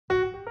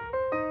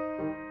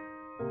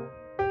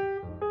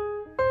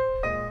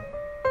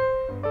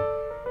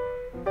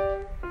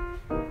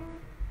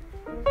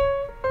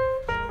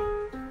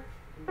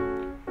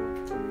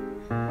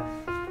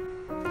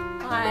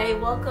Okay,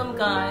 welcome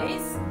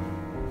guys.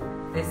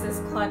 This is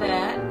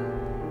Claudette.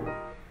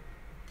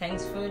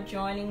 Thanks for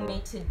joining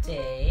me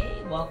today.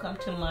 Welcome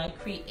to my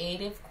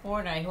creative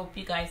corner. I hope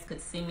you guys could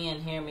see me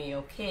and hear me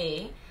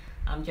okay.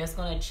 I'm just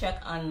going to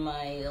check on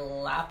my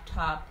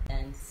laptop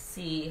and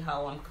see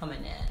how I'm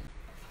coming in.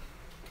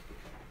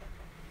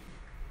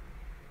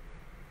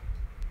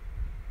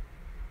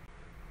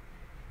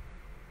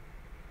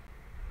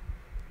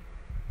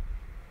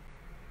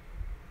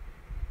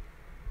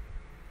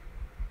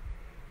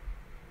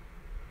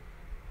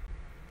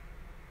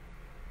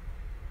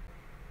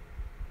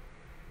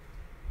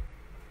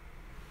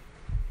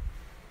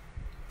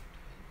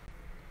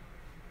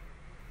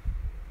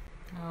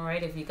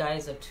 Alright, if you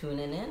guys are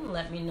tuning in,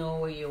 let me know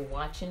where you're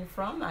watching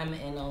from. I'm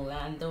in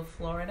Orlando,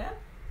 Florida.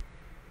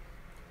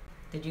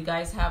 Did you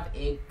guys have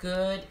a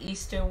good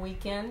Easter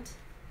weekend?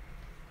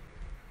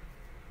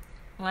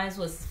 Mine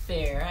was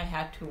fair. I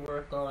had to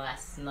work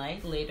last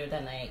night later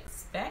than I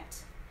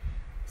expect.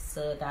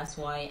 So that's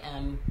why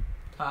I'm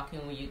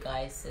talking with you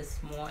guys this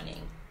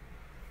morning.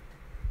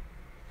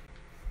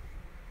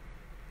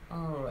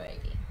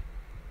 Alrighty.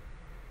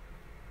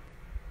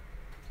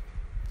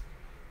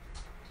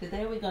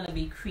 Today we're going to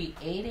be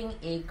creating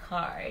a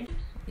card.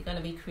 We're going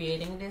to be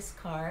creating this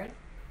card.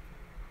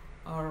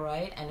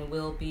 Alright, and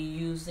we'll be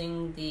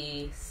using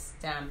the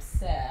stamp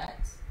set.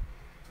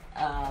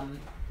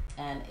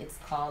 And it's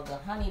called the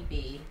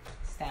Honeybee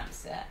stamp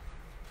set.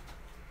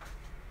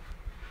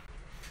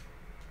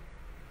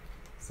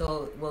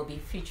 So we'll be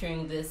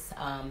featuring this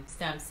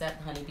stamp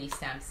set, Honeybee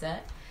stamp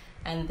set.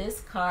 And this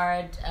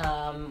card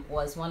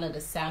was one of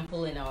the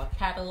sample in our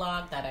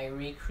catalog that I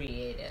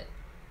recreated.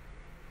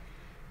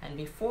 And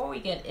before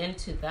we get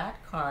into that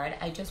card,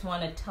 I just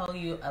want to tell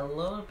you a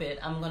little bit.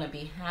 I'm going to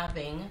be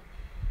having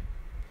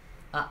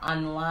an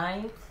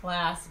online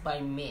class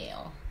by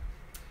mail,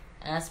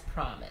 as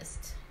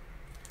promised.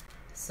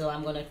 So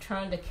I'm going to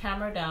turn the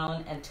camera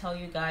down and tell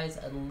you guys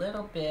a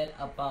little bit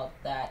about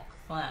that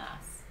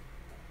class.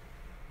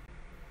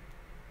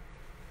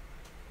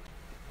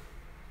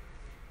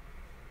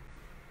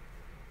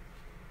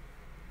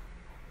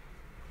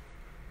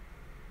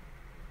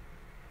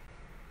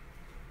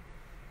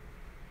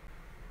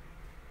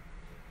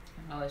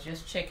 I was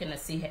just checking to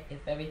see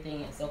if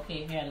everything is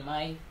okay here on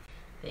my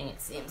thing.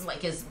 It seems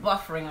like it's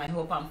buffering. I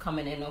hope I'm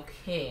coming in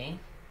okay.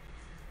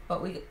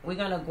 But we're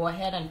going to go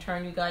ahead and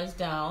turn you guys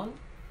down.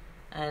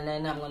 And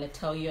then I'm going to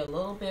tell you a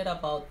little bit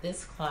about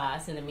this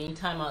class. In the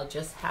meantime, I'll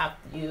just have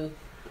you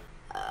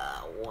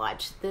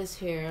watch this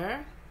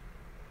here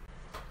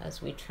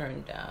as we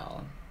turn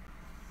down.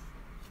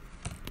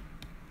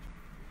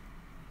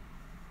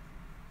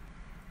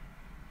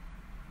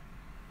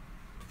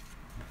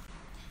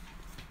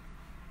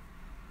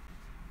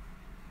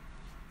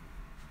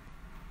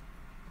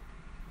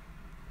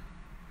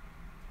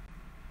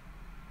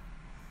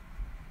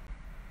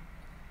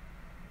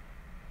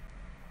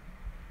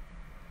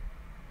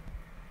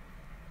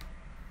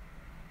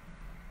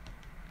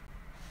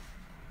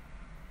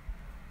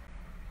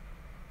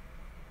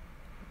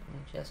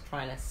 Just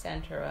trying to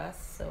center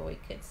us so we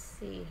could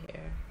see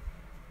here.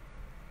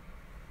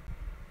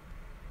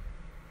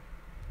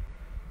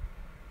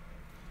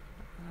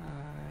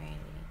 Alrighty.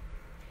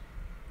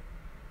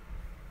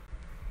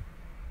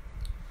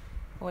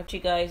 What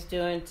you guys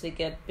doing to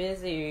get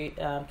busy?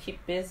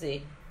 Keep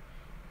busy.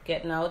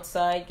 Getting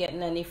outside,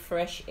 getting any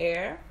fresh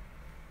air.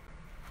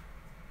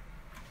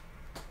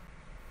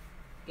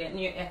 Getting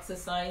your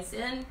exercise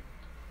in.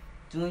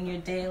 Doing your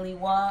daily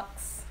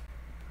walks.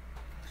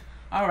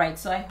 Alright,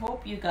 so I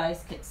hope you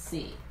guys could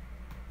see.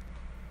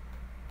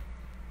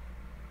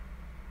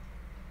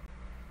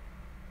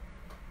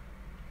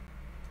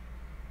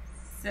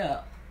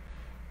 So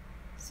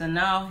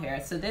now here,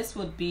 so this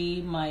would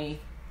be my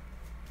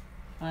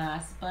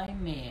class by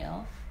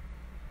mail.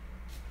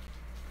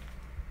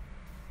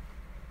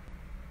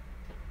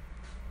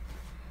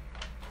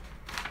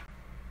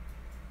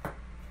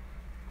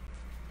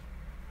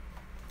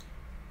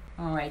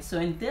 Alright, so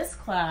in this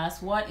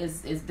class,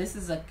 this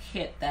is a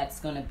kit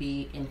that's going to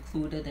be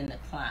included in the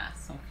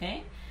class,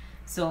 okay?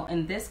 So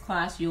in this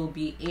class, you'll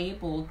be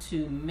able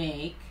to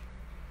make,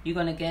 you're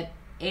going to get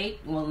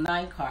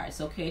 9 cards,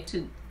 okay?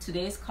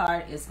 Today's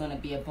card is going to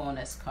be a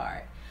bonus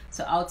card.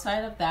 So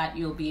outside of that,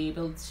 you'll be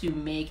able to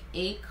make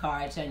 8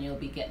 cards and you'll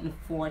be getting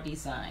 4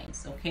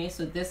 designs, okay?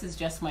 So this is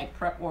just my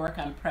prep work.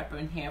 I'm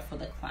prepping here for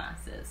the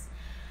classes.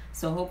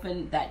 So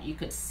hoping that you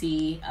could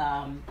see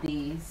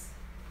these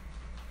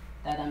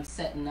that I'm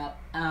setting up.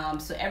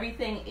 So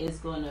everything is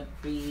going to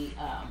be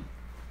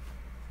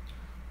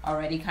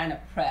already kind of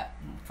prepped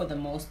for the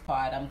most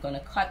part. I'm going to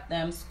cut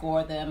them,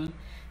 score them.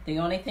 The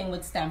only thing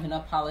with Stampin'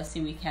 Up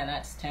policy, we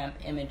cannot stamp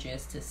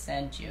images to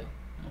send you,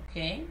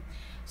 okay?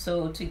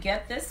 So to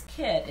get this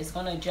kit, it's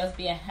going to just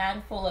be a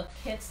handful of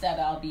kits that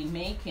I'll be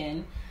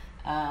making.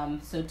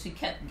 So to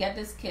get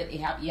this kit, you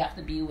have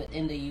to be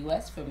within the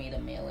US for me to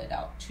mail it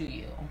out to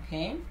you,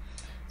 okay?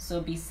 So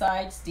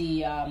besides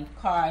the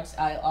cards,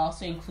 I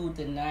also include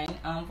the 9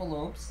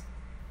 envelopes.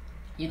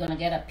 You're going to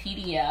get a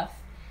PDF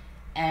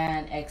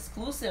an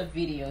exclusive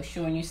video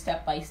showing you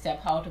step by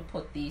step how to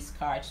put these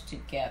cards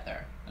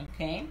together.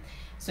 Okay,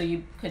 so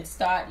you could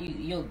start.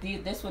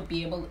 This would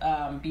be able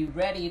be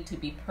ready to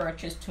be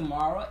purchased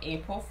tomorrow,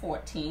 April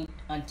 14th,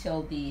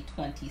 until the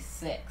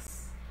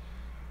 26th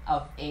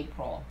of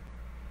April,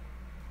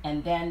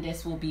 and then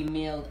this will be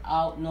mailed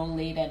out no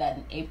later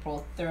than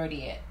April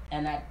 30th.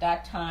 And at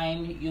that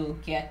time, you'll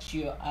get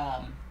your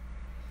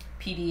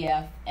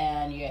PDF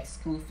and your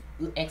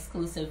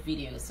exclusive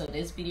video. So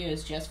this video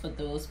is just for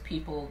those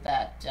people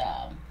that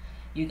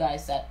you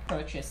guys that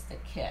purchased the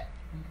kit.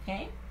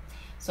 Okay,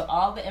 so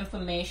all the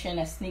information,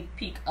 a sneak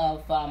peek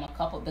of a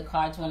couple of the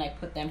cards when I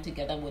put them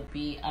together would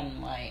be on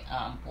my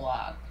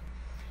blog.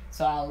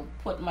 So I'll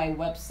put my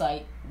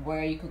website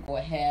where you could go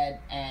ahead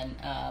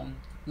and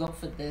look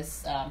for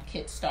this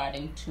kit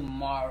starting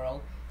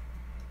tomorrow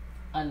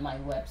on my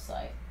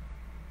website.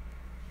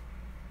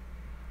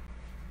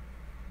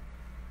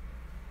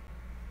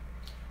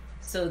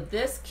 So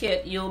this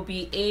kit, you'll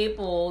be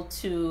able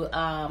to,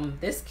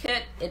 this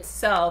kit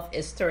itself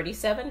is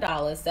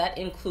 $37. That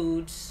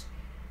includes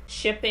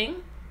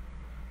shipping,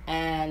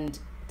 and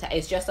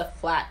it's just a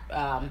flat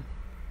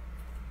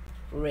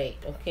rate,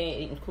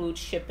 okay? It includes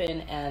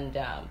shipping, and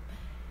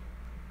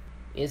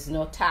is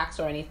no tax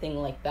or anything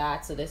like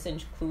that. So this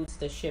includes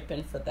the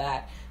shipping for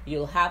that.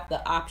 You'll have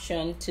the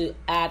option to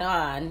add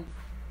on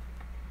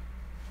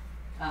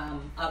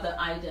other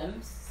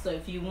items. So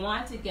if you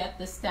want to get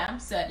the stamp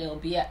set, it'll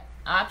be an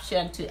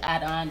option to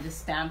add on the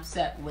stamp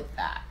set with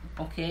that.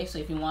 Okay, so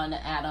if you want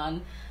to add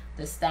on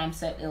the stamp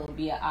set, it'll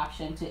be an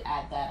option to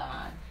add that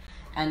on.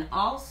 And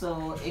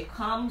also it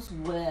comes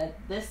with,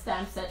 this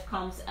stamp set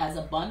comes as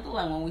a bundle,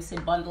 and when we say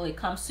bundle, it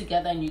comes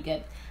together and you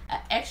get an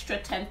extra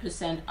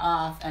 10%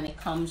 off, and it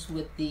comes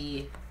with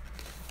the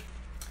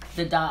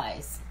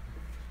dies.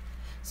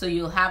 So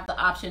you'll have the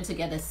option to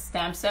get a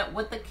stamp set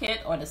with the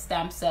kit or the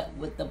stamp set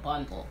with the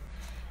bundle.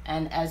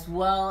 And as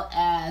well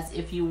as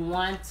if you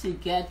want to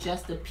get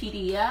just the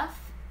PDF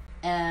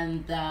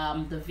and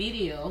the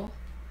video,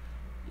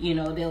 you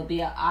know, there'll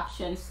be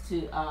options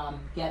to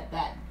get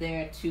that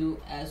there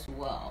too as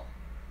well.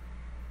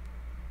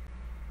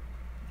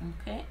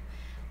 Okay,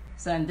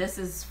 so and this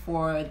is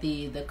for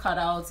the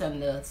cutouts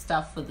and the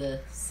stuff for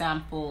the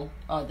sample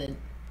or the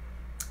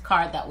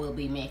card that we'll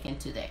be making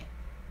today.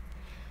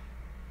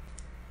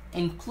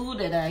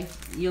 Included,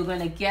 you're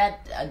gonna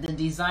get the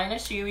designer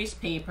series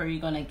paper. You're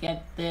gonna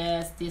get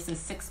this is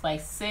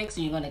 6x6,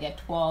 and you're gonna get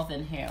 12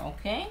 in here.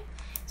 Okay,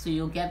 so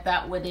you'll get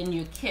that within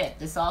your kit.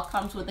 This all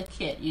comes with a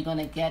kit. You're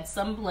gonna get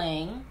some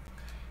bling,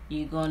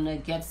 you're gonna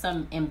get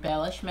some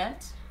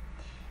embellishment,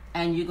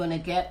 and you're gonna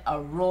get a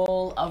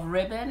roll of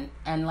ribbon,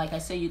 and like I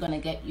said, you're gonna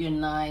get your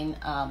 9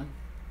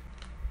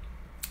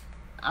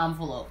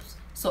 envelopes.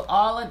 So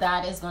all of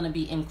that is gonna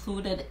be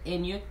included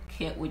in your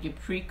kit with your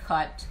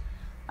pre-cut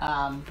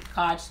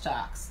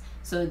cardstocks.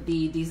 So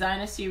the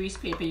designer series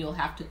paper you'll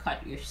have to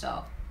cut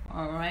yourself.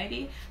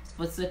 Alrighty,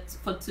 for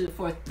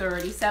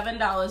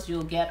 $37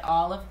 you'll get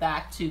all of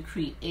that to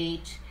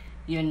create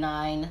your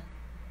 9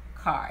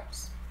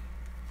 cards.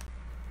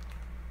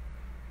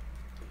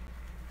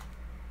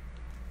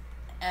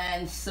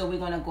 And so we're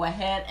going to go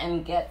ahead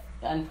and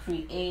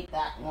create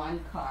that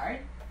 1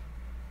 card.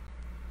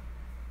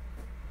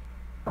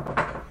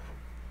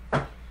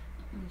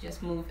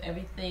 Just move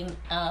everything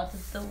out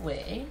of the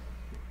way.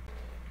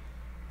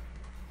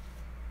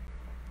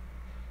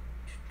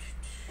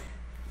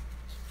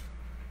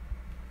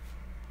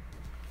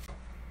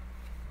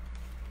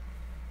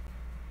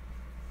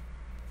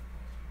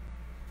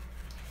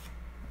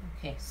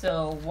 Okay,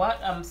 so what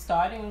I'm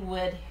starting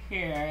with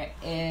here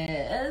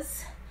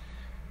is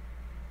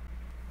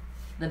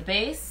the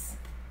base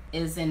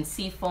is in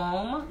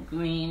SeaFoam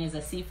green, is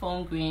a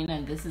SeaFoam green,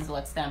 and this is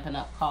what Stampin'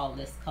 Up! Called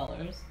this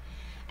colors.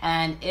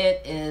 And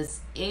it is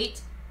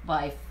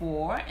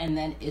 8x4, and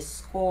then is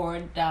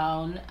scored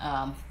down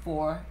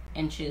 4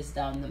 inches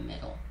down the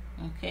middle.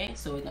 Okay,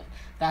 so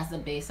that's the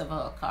base of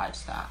our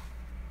cardstock.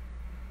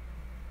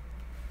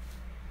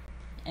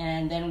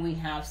 And then we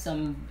have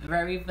some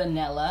very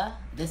vanilla.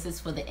 This is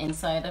for the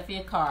inside of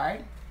your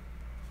card.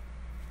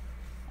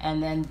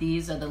 And then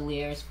these are the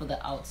layers for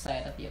the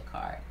outside of your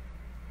card.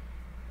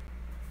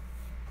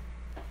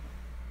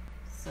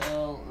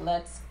 So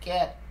let's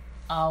get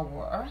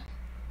our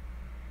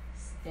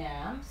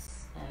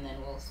stamps, and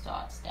then we'll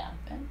start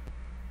stamping.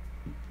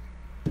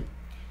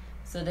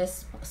 So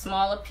this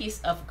smaller piece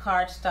of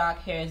cardstock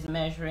here is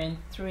measuring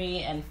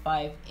 3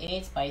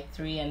 5/8 by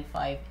 3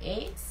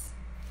 5/8.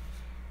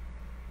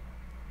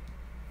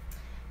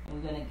 We're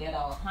gonna get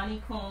our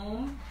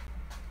honeycomb,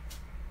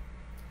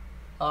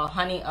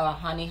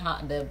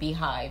 the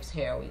beehives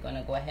here. We're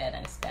gonna go ahead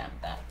and stamp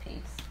that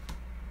piece.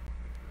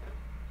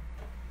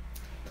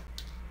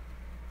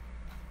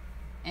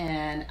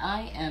 And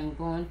I am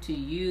going to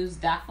use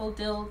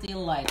Daffodil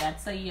Delight,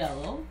 that's a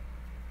yellow,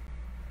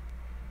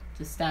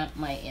 to stamp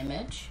my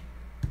image.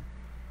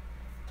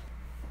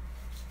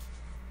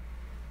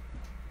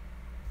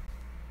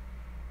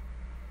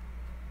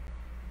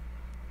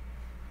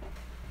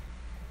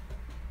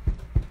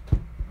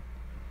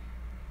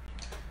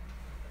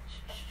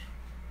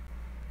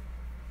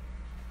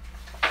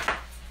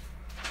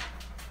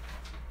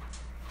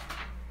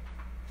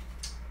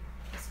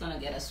 gonna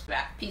get a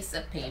scrap piece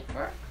of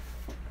paper,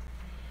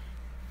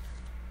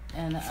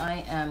 and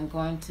I am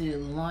going to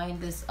line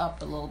this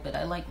up a little bit.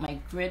 I like my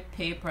grid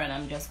paper, and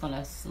I'm just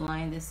gonna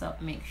line this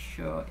up, make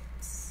sure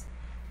it's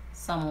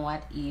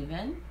somewhat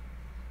even.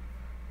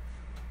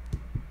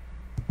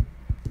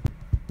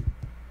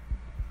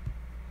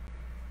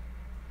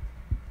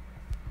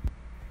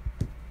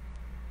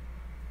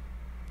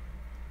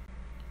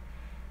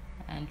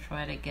 And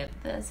try to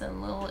get this a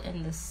little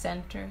in the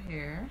center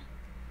here.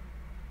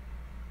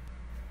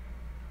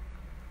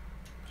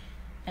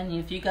 And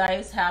if you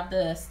guys have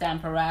the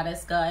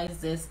Stamparatus, guys,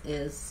 this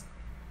is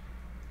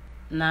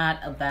not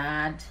a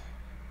bad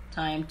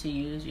time to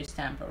use your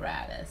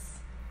Stamparatus.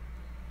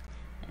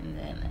 And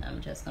then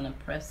I'm just gonna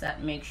press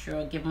that, make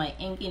sure, give my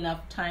ink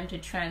enough time to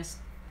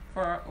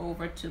transfer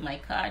over to my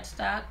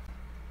cardstock.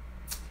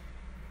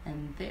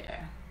 And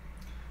there.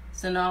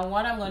 So now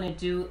what I'm gonna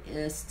do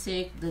is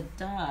take the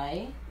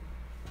die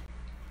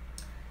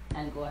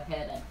and go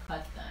ahead and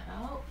cut that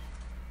out.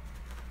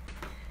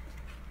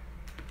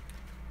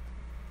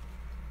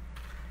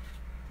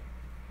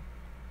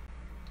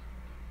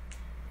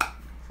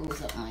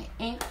 Close up my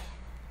ink.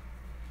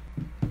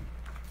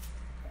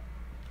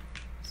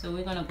 So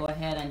we're gonna go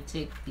ahead and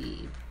take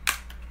the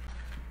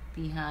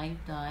beehive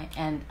die,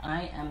 and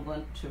I am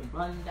going to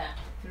run that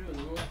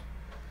through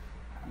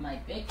my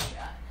Big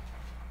Shot.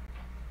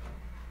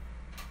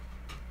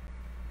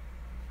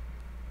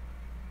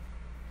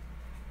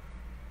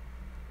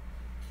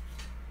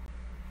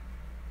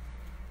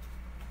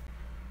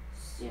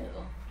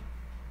 So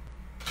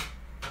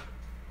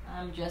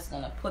I'm just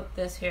gonna put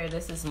this here.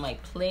 This is my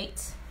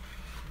plate.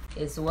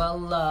 It's well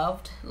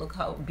loved. Look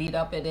how beat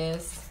up it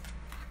is.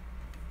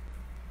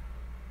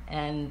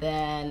 And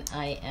then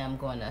I am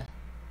gonna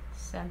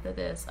center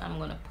this. I'm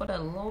gonna put a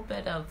little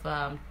bit of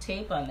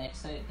tape on it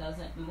so it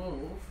doesn't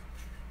move.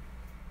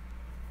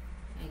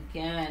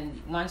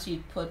 Again, once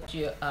you put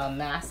your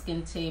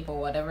masking tape or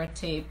whatever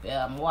tape,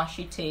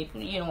 washi tape,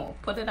 you know,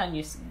 put it on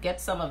your,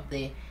 get some of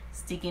the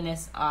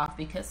stickiness off,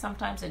 because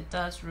sometimes it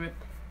does rip.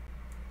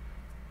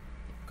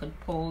 It could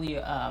pull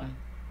your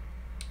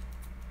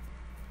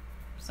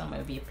some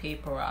of your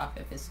paper off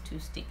if it's too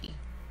sticky.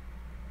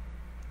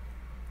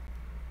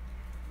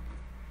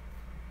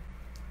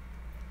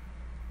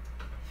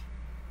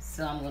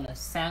 So I'm gonna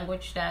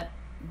sandwich that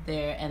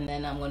there, and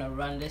then I'm gonna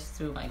run this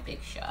through my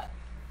Big Shot.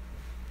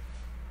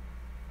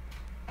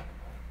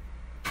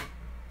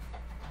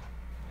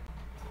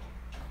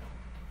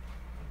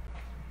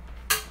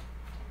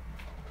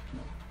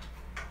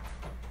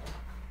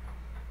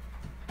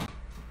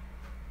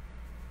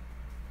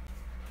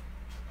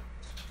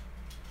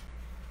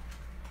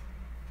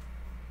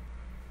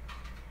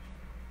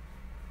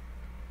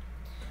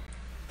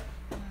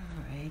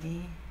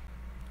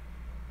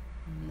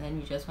 Then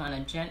you just want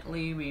to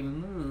gently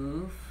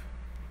remove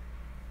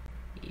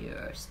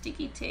your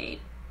sticky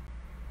tape.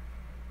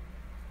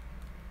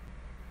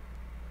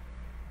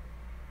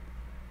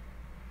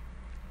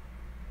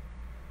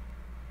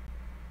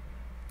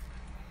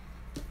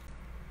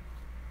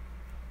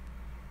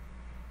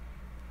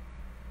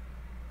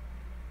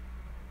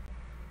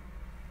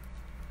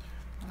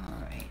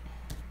 All right.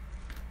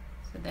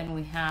 So then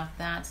we have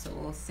that, so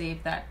we'll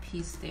save that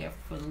piece there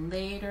for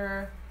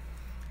later.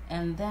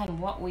 And then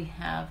what we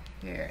have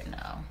here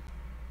now,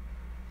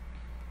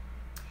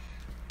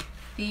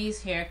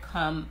 these here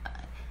come,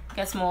 I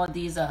guess more of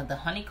these are the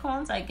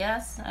honeycombs, I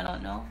guess. I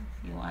don't know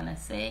if you want to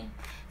say.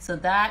 So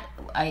that,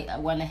 I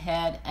went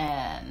ahead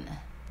and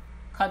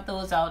cut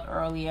those out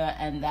earlier,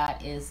 and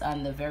that is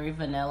on the very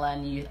vanilla,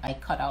 and I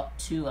cut out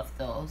 2 of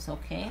those,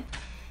 okay?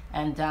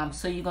 And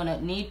so you're gonna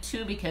need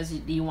 2 because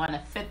you want to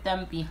fit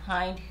them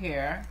behind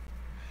here.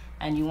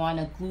 And you want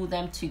to glue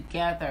them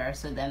together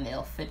so then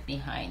they'll fit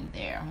behind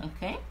there,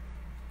 okay?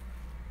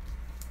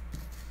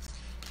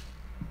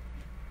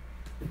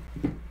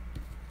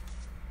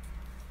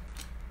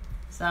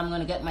 So I'm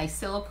going to get my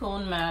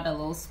silicone mat, a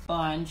little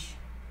sponge,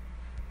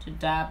 to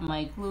dab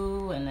my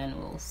glue, and then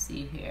we'll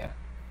see here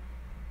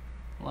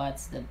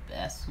what's the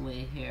best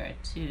way here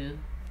to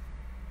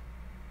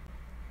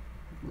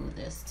glue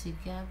this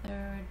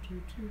together.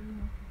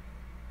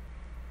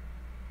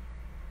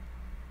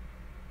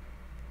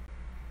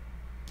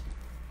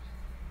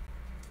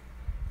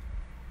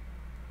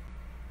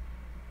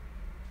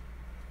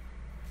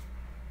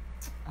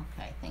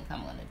 Okay, I think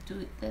I'm gonna do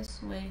it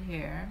this way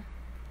here.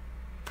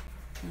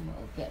 And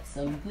we'll get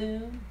some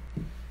glue.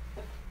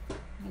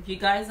 If you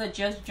guys are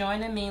just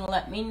joining me,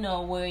 let me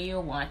know where you're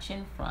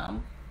watching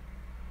from.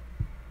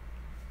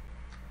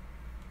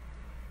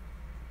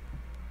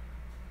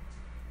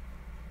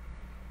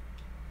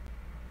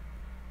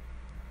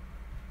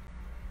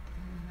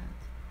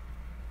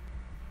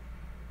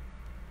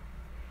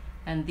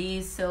 And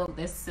this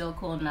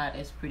silicone knot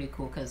is pretty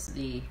cool because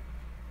the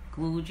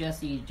glue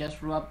you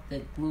just rub the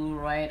glue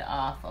right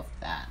off of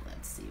that.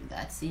 Let's see if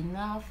that's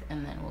enough,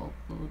 and then we'll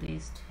glue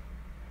these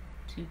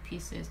two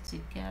pieces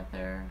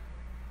together.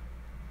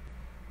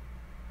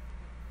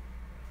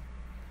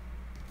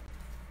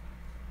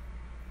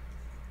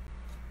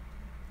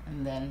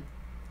 And then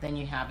then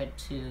you have it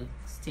to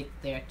stick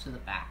there to the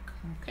back.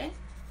 Okay.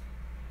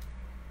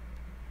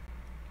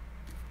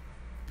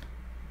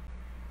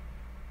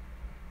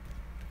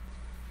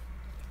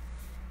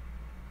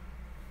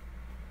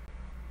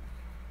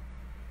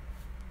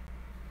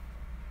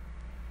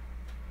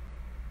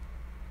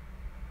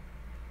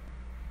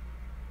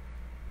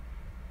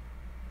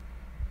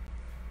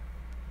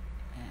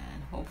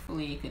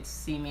 Hopefully you could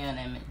see me on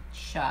a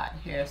shot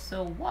here.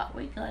 So what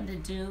we're going to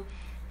do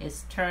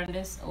is turn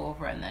this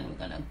over, and then we're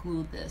going to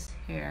glue this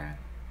here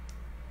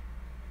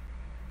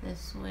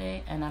this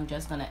way, and I'm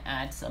just going to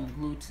add some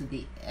glue to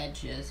the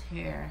edges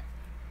here.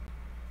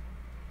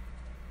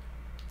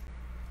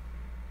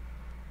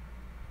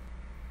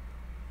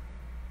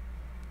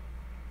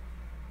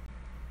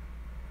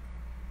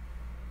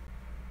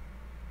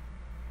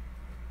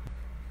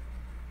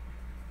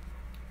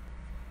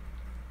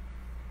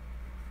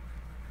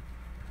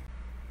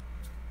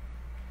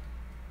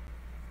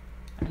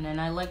 And then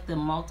I like the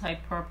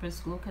multi-purpose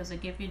glue because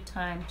it gives you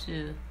time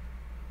to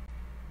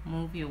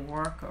move your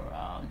work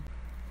around.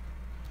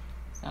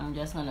 So I'm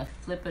just going to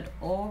flip it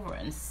over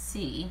and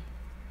see.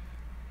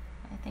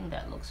 I think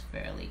that looks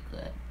fairly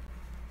good.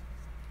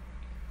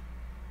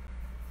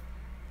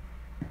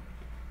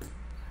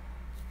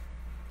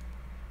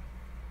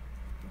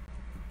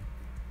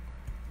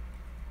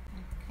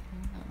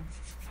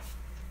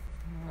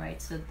 All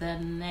right, so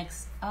then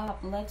next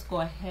up, let's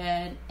go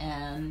ahead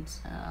and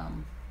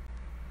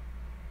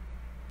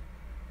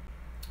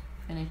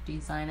finish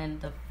designing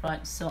the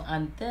front. So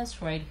on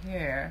this right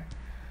here,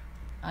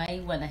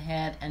 I went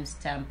ahead and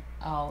stamped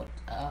out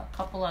a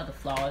couple of the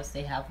flowers.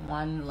 They have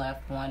one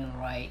left, one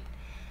right,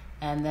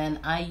 and then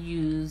I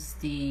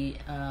used the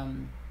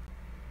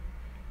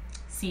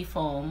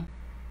SeaFoam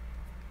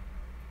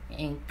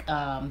ink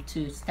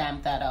to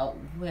stamp that out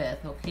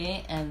with.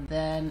 Okay, and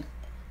then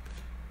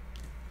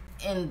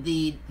in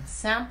the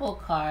sample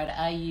card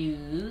I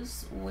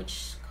use,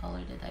 which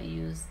color did I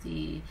use?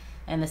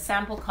 And the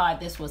sample card,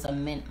 this was a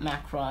mint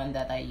macron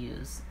that I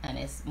used, and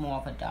it's more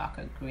of a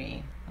darker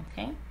green.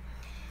 Okay,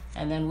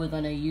 and then we're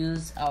going to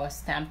use our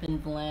Stampin'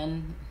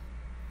 blend,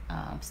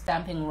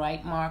 Stampin'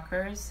 Right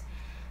markers,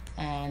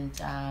 and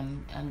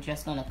I'm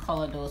just going to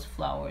color those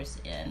flowers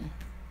in.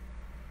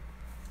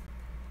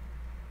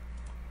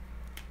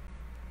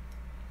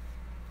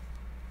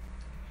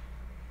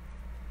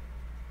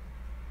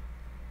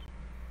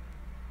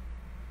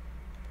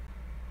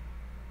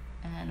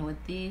 And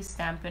with these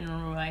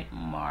Stampin' Right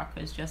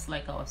markers, just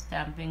like our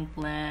Stampin'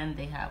 blend,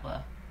 they have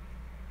a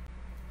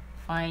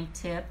fine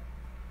tip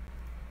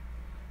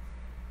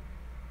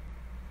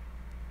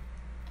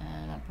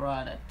and a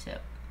broader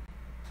tip.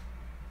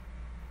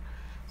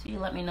 So you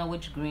let me know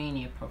which green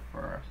you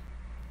prefer.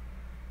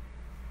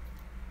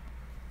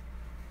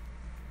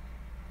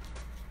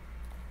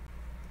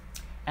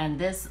 And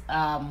this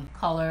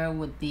color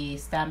with the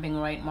Stampin'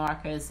 Right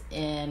markers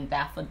in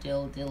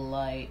Daffodil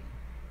Delight.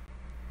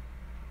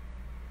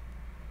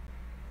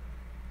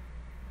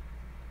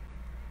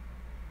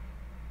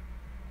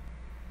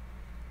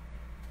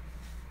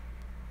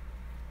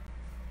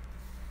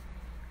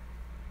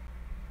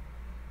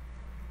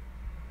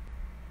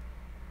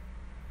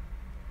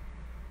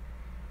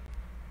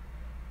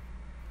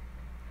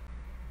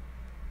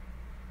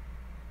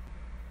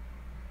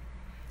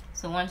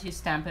 So once you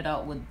stamp it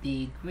out with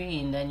the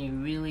green, then your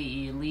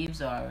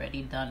leaves are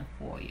already done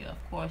for you. Of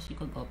course, you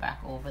could go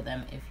back over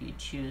them if you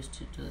choose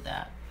to do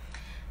that.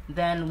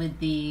 Then with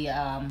the,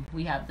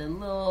 we have the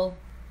little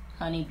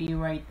honeybee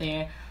right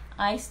there.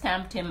 I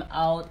stamped him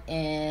out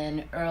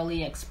in early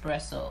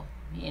espresso.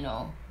 You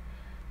know,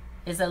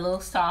 it's a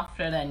little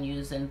softer than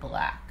using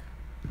black.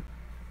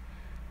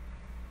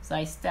 So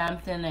I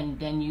stamped him and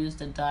then used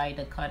the die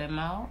to cut him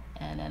out.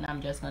 And then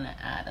I'm just gonna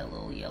add a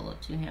little yellow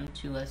to him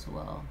too as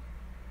well.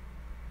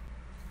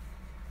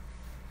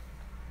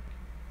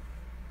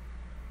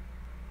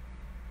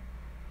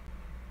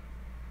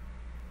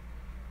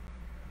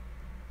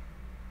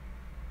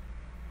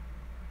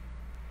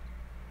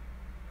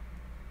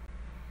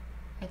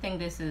 I think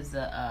this is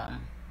a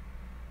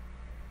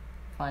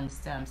fun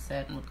stamp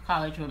set. In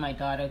college, when my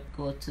daughter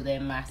goes to, their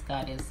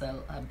mascot is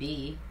a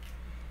bee.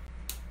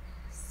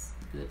 It's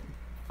good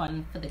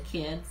fun for the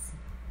kids.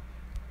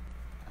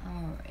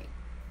 All right.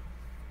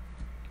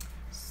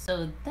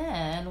 So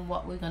then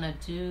what we're gonna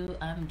do,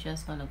 I'm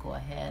just gonna go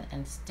ahead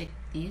and stick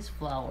these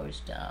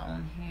flowers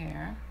down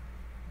here.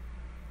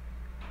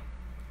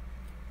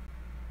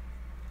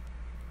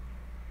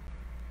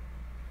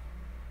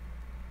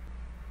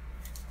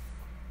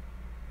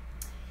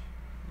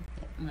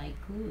 My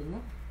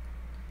glue.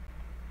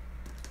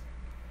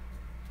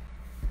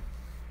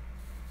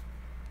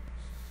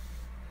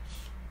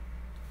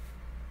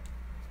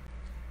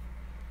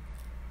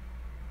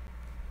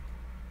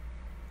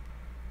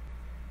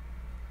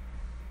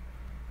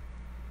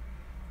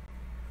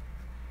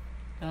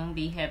 Don't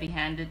be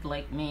heavy-handed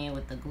like me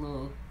with the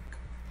glue,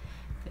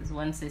 because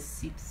once it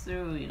seeps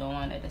through, you don't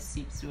want it to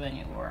seep through in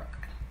your work.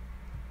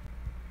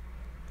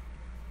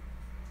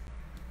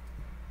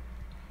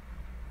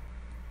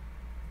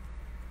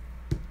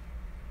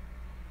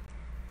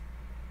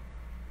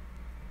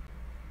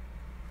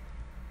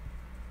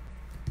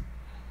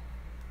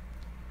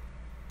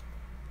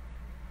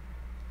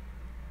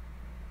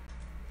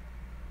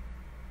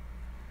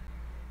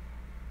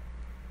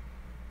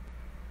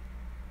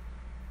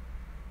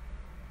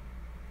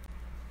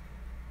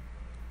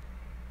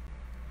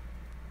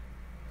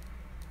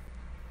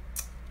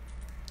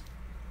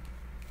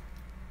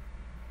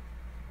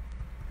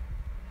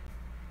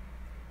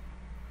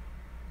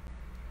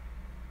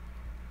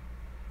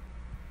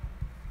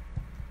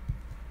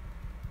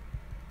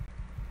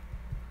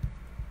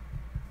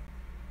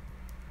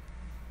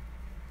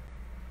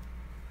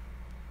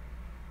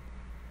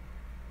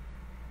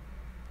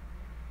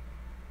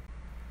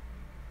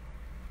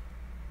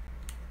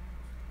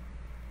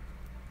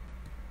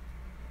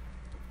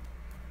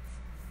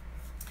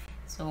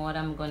 So what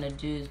I'm going to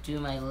do is do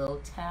my little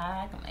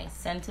tag, my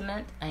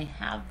sentiment. I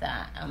have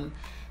that.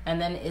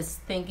 And then it's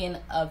thinking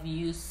of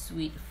you,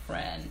 sweet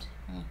friend.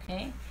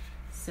 Okay.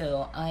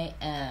 So I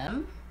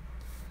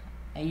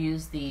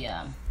use the,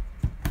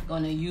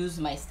 going to use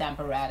my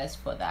Stamparatus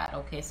for that.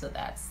 Okay. So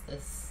that's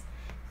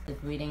the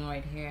greeting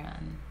right here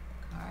on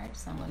the card.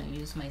 So I'm going to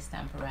use my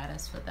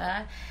Stamparatus for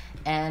that.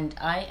 And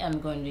I am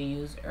going to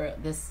use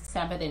this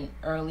Stampin' in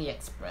Early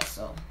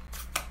Espresso.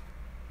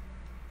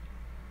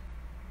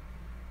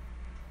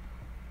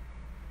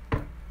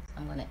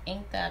 I'm going to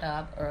ink that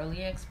up, Early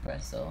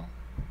Espresso.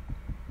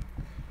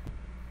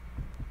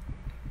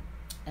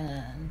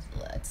 And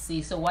let's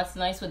see. So what's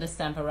nice with the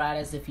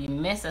Stamparatus, if you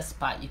miss a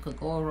spot, you could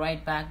go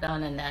right back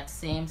down in that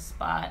same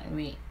spot and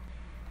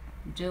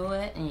redo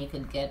it, and you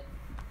could get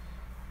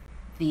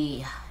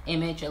the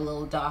image a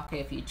little darker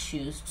if you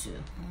choose to.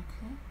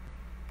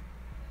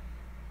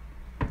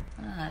 Okay.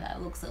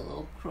 That looks a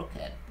little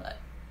crooked, but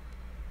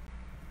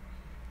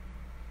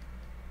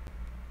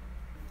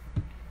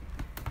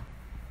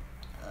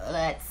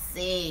let's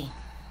see.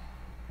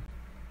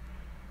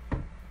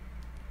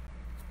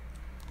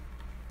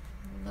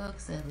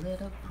 Looks a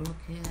little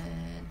crooked.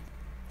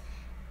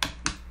 Let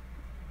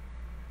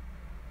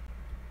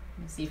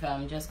me see if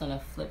I'm just gonna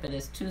flip it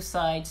as two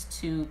sides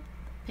to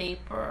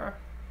paper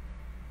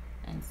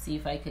and see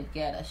if I could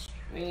get a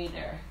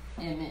straighter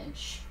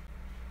image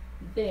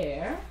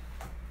there.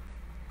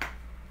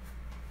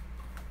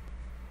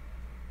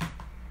 I'm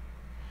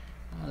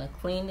gonna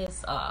clean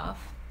this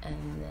off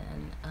and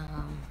then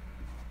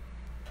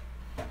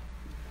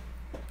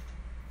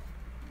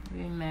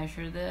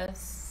remeasure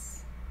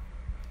this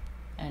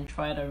and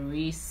try to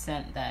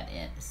recenter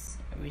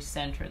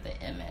the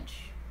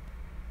image.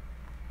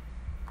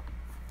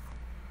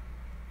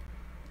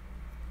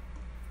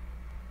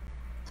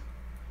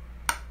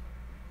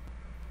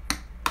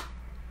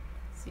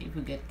 See if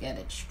we could get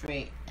it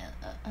straight.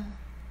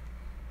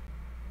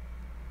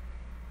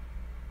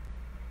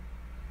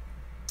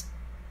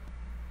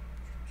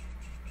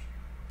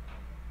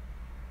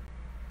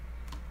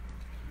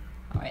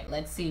 All right,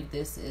 let's see if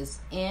this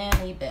is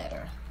any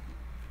better.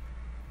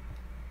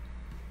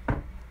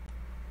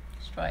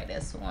 Let's try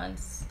this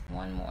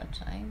one more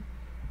time.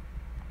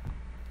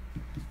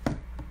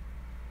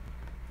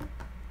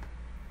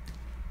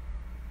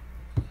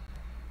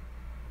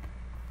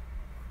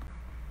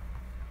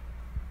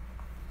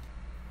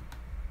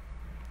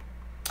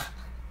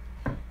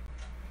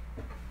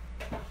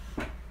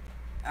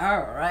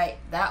 All right,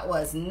 that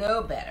was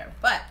no better,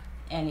 but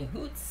any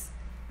hoots.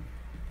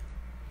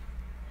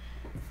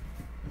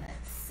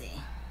 Let's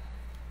see.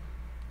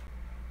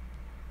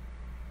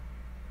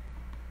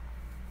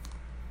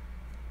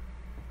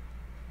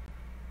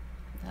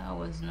 That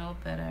was no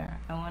better.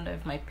 I wonder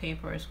if my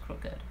paper is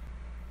crooked.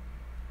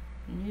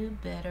 No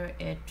better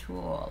at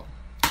all.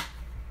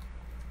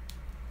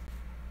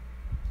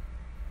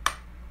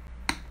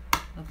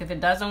 Look, if it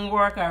doesn't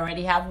work, I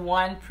already have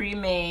one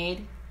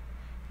pre-made.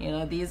 You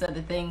know, these are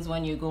the things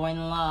when you're going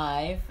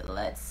live.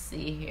 Let's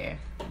see here.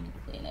 Let me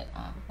clean it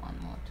up one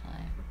more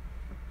time.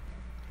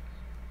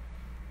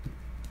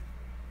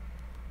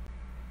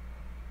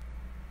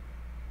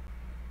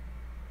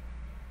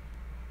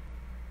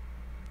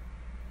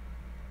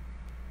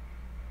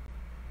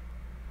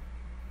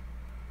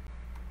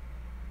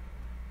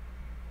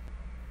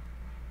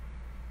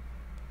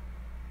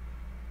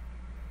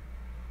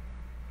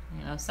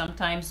 You know,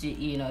 sometimes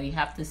you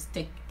have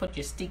to put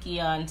your sticky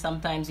on.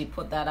 Sometimes you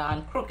put that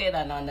on crooked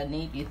and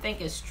underneath you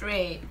think it's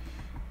straight.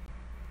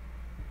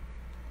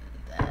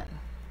 Then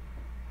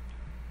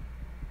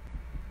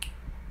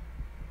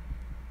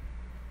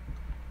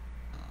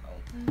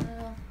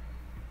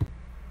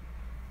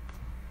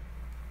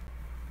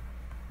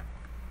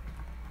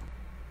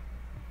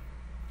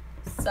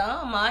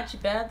so much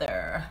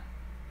better.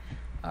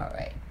 All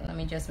right, let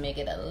me just make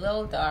it a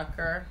little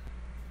darker.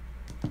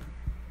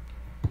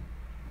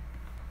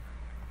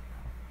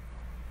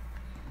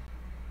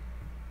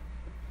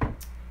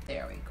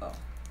 There we go.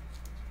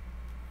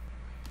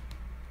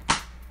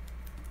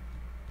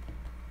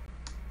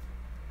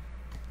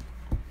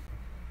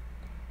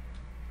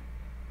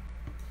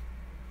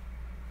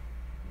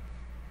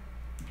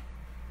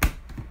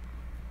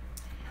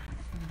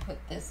 Put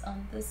this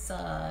on the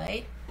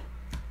side.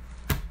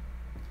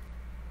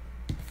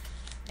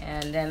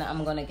 And then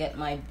I'm gonna get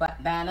my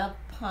banner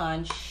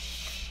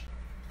punch.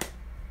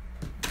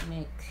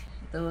 Make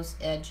those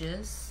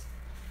edges.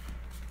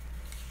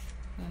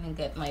 I'm gonna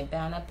get my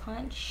banner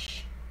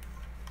punch.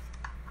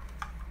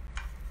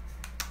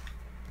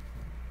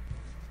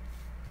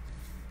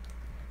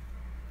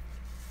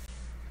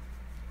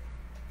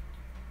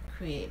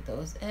 Create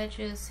those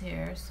edges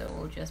here. So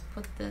we'll just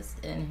put this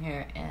in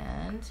here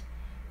and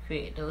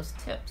create those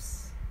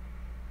tips.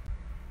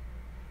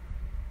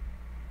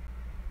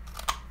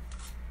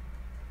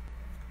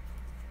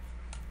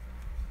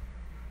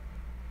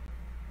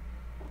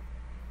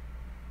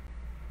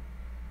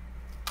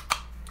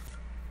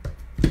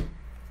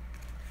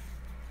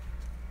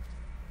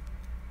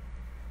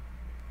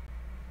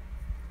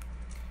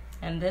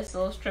 And this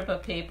little strip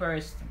of paper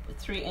is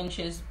 3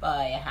 inches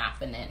by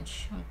 1/2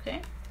 inch,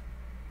 okay?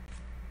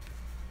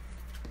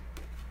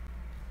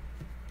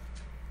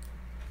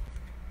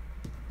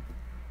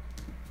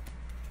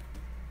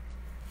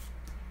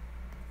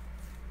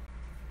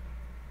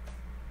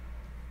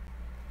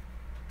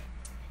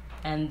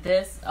 And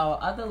this, our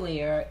other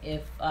layer,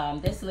 if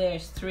this layer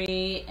is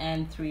 3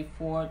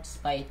 3/4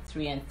 by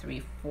 3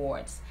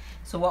 3/4.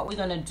 So what we're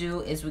gonna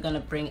do is we're gonna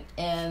bring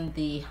in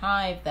the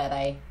hive that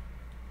I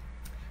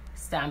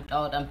stamped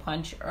out and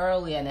punched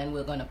earlier, and then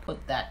we're gonna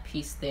put that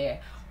piece there.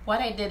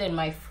 What I did in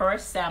my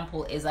first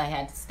sample is I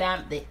had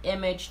stamped the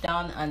image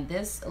down on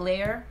this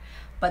layer,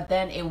 but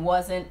then it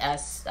wasn't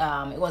as,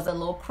 it was a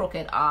little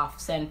crooked off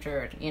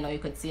centered. You know, you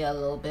could see a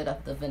little bit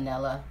of the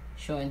vanilla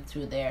showing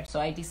through there.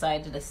 So I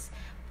decided to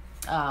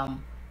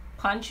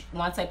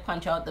once I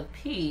punch out the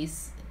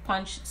piece,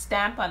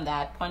 stamp on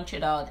that, punch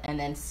it out, and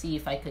then see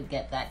if I could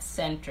get that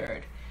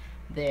centered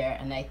there.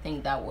 And I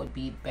think that would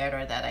be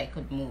better, that I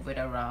could move it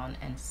around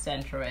and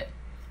center it,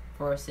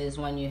 versus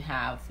when you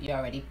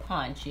already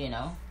punch, you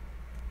know.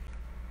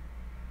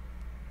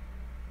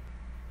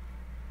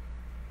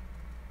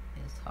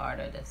 It's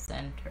harder to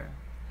center.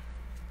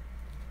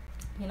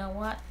 You know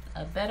what?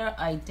 A better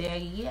idea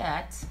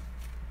yet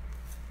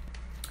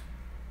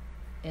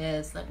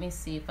is, let me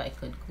see if I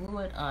could glue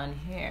it on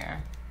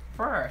here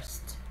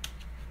first.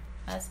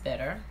 That's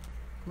better.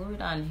 Glue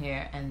it on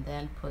here and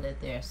then put it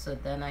there, so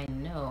then I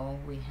know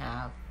we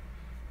have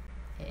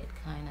it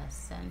kind of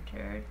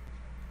centered.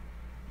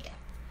 Yeah,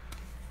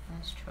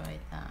 let's try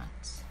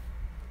that.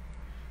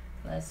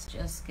 Let's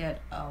just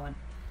get our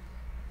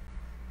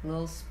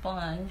little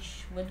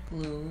sponge with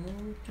glue.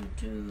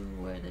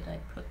 Where did I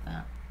put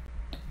that?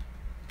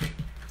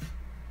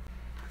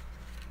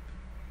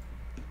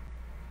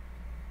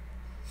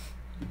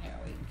 There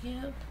we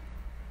go.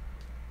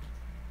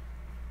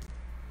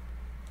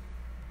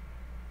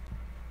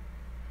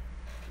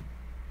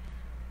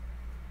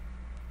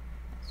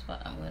 That's what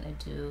I'm going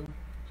to do.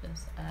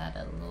 Just add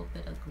a little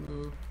bit of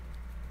glue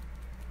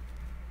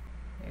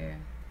here,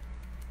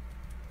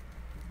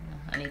 and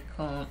a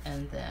honeycomb,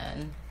 and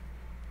then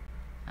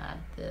add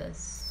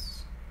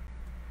this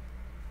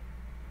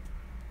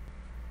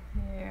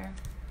here.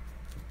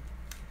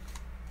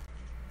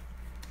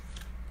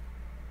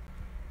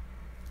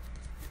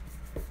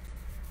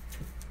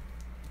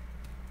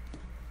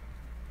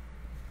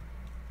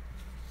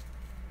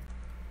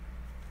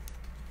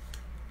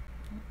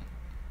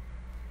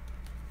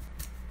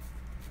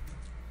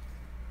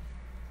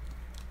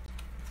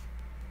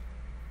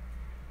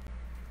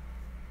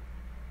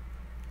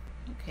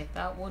 Okay,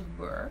 that would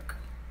work.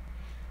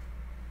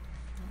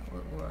 That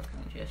would work.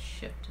 And just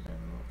shift it a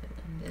little bit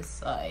on this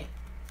side.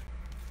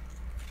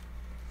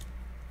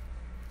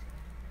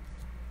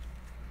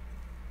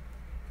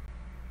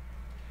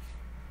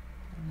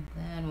 And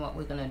then what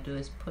we're gonna do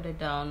is put it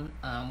down.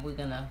 We're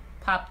gonna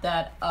pop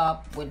that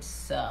up with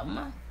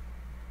some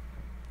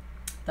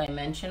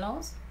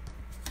dimensionals.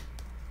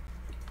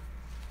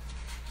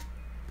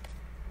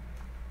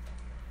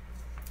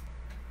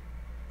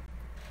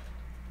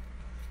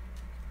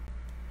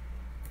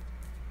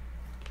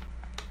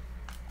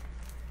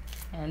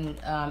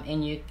 And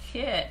in your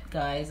kit,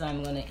 guys,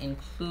 I'm going to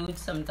include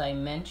some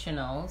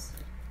dimensionals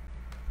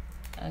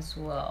as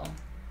well.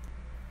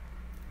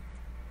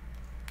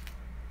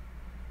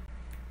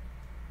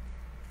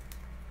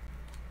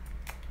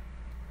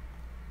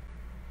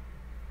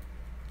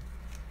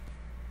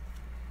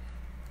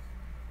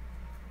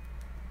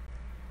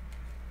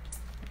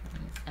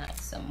 Add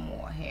some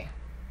more here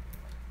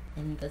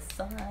in the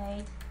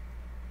side.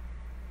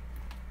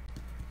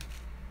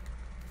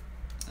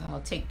 I'll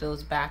take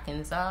those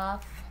backings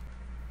off.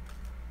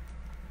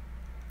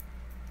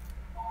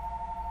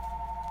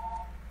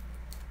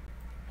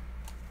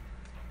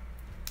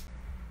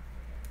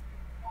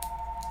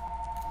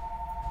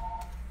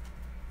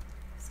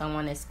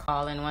 Someone is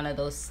calling, one of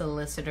those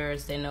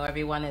solicitors. They know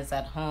everyone is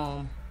at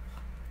home.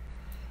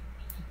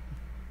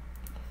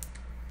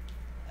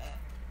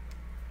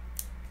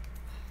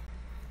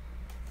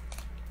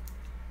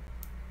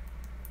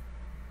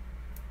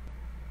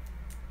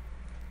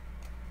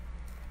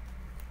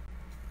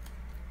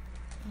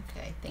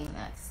 Okay, I think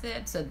that's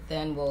it. So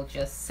then we'll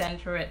just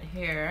center it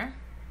here.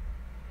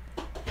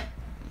 Let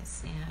me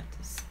see, I have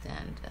to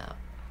stand up.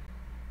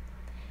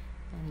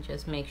 And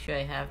just make sure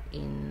I have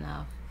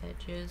enough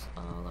edges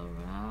all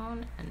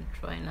around, and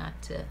try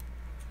not to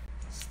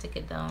stick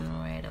it down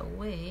right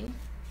away.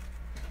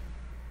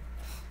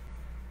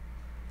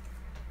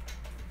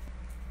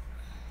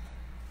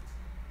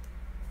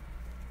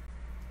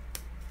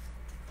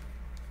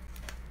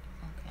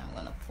 Okay, I'm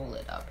gonna pull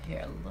it up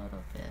here a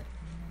little bit.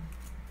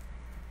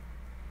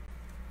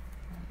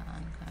 And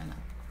I'm kind of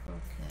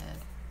crooked.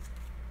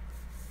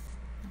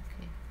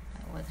 Okay,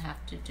 that would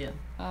have to do.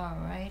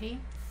 Alrighty.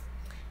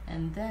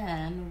 And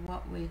then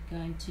what we're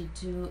going to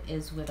do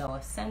is with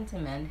our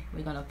sentiment,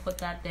 we're going to put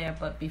that there.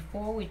 But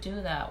before we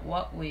do that,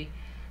 what we're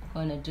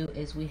going to do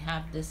is we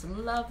have this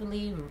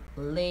lovely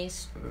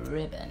lace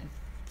ribbon.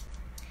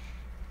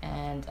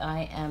 And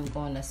I am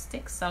going to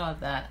stick some of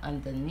that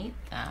underneath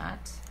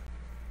that.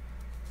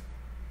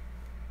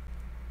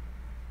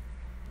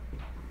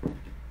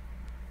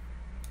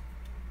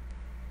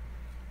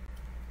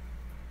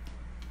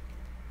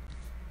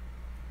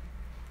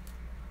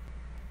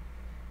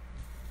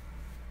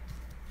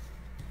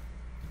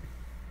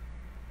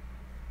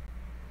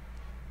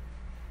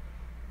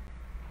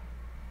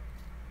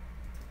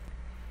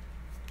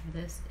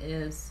 This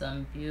is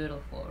some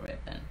beautiful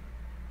ribbon.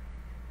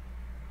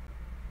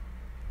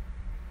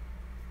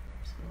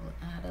 So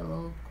we'll add a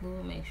little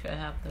glue, make sure I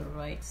have the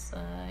right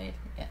side.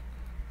 Yeah.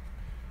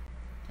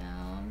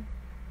 Down.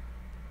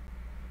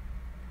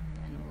 And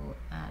then we'll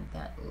add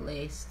that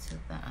lace to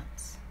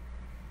that.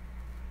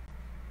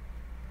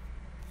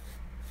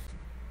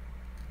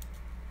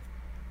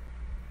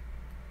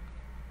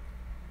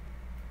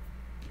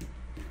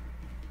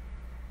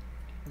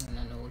 And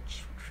then we'll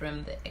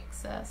trim the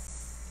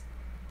excess.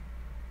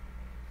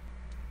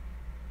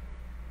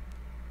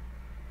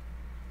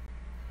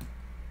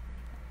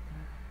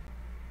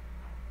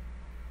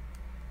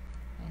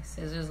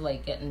 Scissors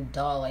like getting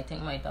dull. I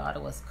think my daughter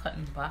was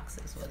cutting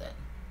boxes with it.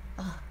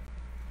 Ugh.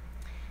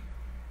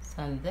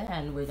 So and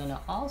then we're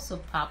gonna also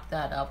pop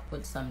that up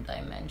with some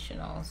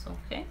dimensionals,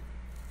 okay?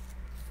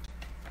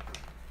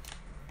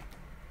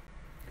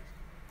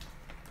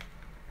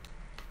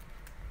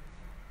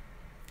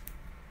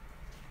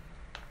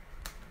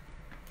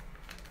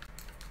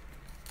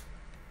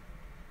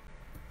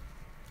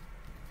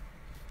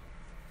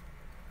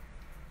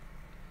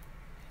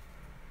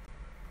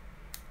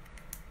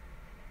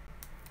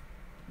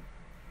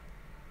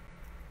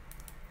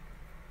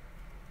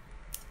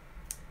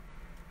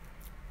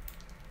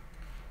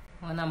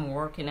 When I'm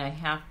working, I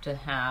have to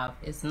have,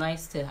 it's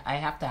nice to, I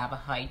have to have a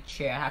high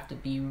chair. I have to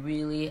be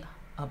really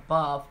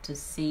above to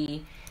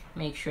see,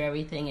 make sure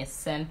everything is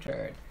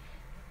centered,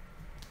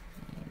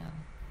 you know,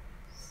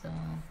 so.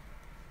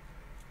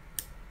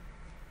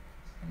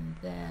 And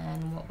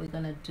then what we're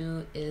gonna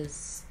do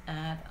is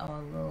add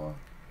our little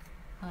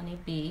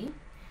honeybee.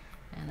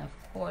 And of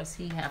course,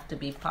 he have to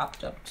be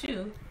popped up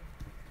too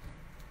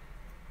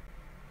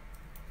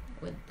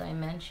with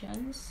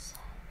dimensions.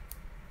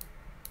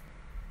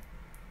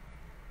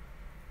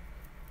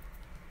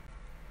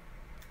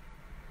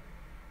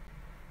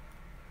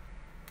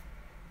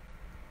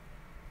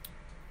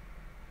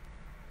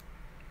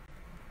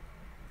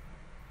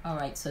 All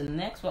right, so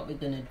next what we're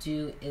gonna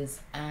do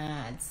is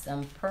add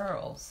some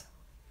pearls.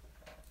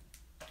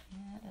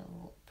 Add a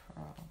little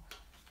pearl.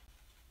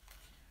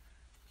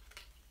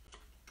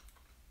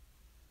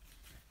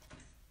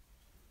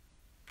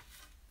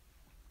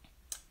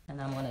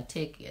 And I'm gonna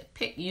take your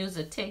pick,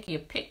 take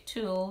your pick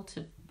tool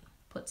to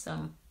put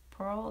some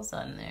pearls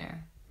on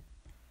there.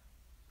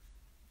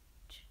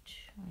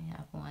 We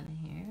have one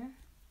here.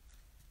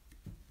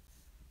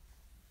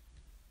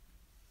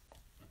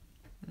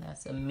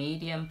 That's a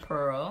medium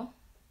pearl.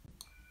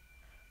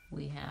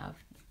 We have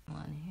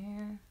one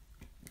here.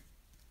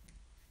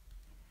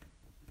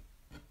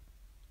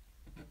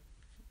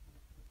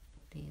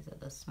 These are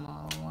the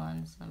small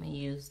ones. Let me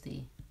use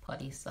the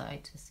putty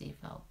side to see if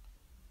I'll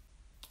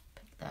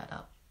pick that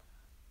up.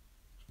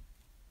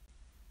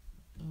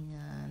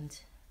 And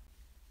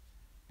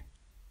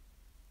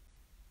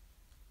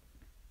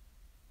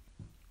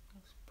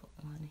let's put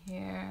one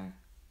here.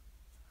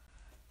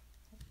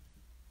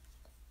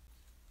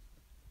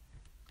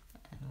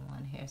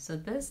 One here. So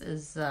this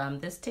is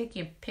this take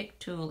your pick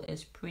tool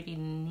is pretty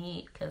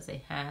neat because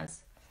it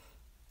has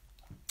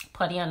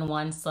putty on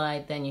one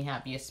side, then you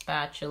have your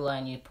spatula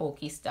and your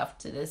pokey stuff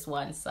to this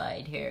one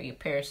side here, your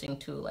piercing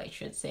tool I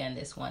should say on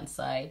this one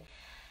side,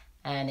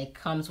 and it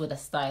comes with a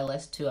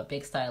stylus too, a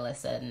big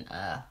stylus and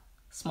a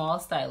small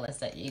stylus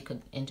that you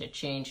could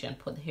interchange and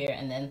put here,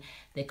 and then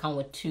they come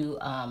with two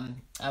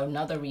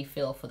another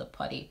refill for the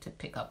putty to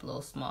pick up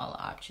little small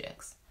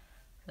objects.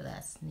 So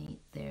that's neat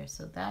there.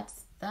 So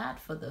that's that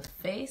for the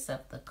face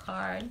of the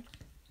card.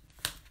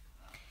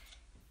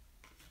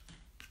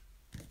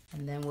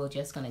 And then we're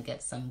just gonna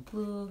get some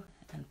glue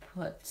and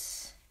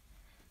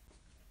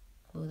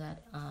glue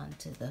that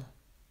onto the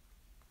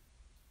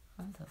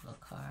front of the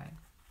card.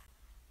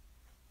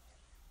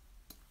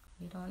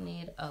 You don't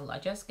need a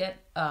lot, just get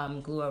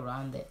glue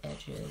around the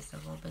edges, a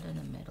little bit in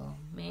the middle.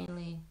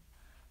 Mainly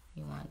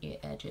you want your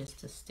edges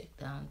to stick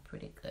down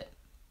pretty good.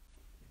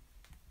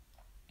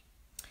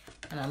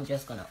 And I'm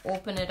just gonna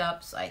open it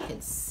up so I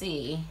can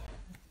see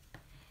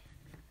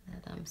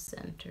that I'm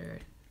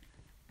centered.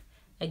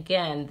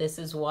 Again, this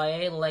is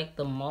why I like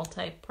the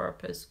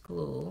multi-purpose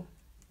glue,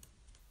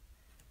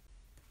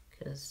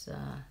 because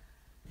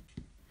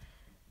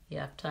you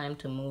have time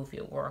to move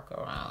your work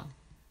around.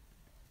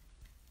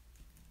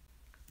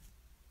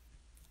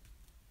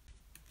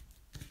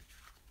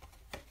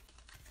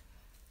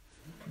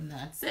 And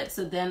that's it.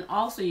 So then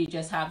also you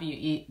just have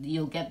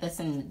you'll get this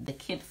in the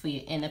kit for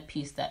your inner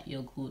piece that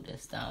you'll glue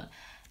this down.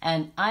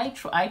 And I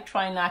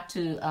try not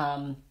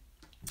to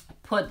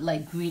put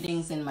like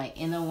greetings in my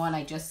inner one.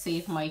 I just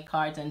save my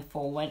cards, and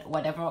for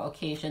whatever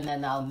occasion,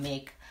 then I'll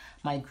make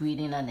my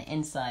greeting on the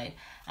inside.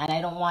 And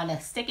I don't want to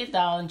stick it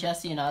down,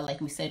 just, you know,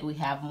 like we said, we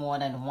have more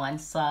than one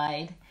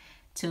side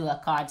to a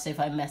card. So if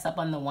I mess up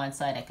on the one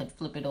side, I could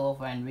flip it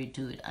over and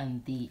redo it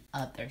on the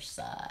other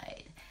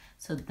side.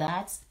 So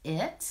that's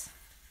it.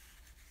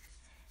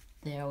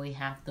 There we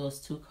have those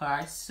two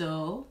cards.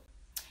 So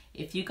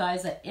if you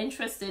guys are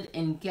interested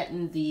in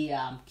getting the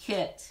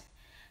kit,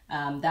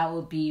 that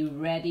will be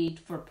ready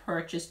for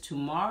purchase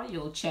tomorrow.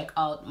 You'll check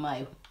out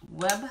my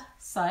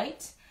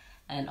website,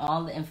 and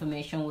all the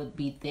information would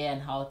be there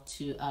and how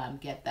to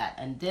get that.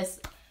 And this,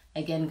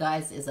 again,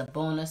 guys, is a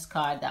bonus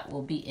card that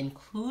will be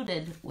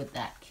included with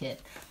that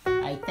kit.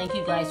 I thank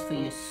you guys for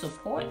your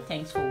support.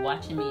 Thanks for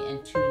watching me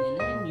and tuning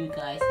in. You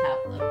guys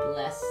have a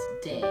blessed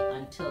day.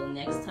 Until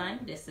next time,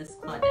 this is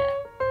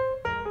Claudette.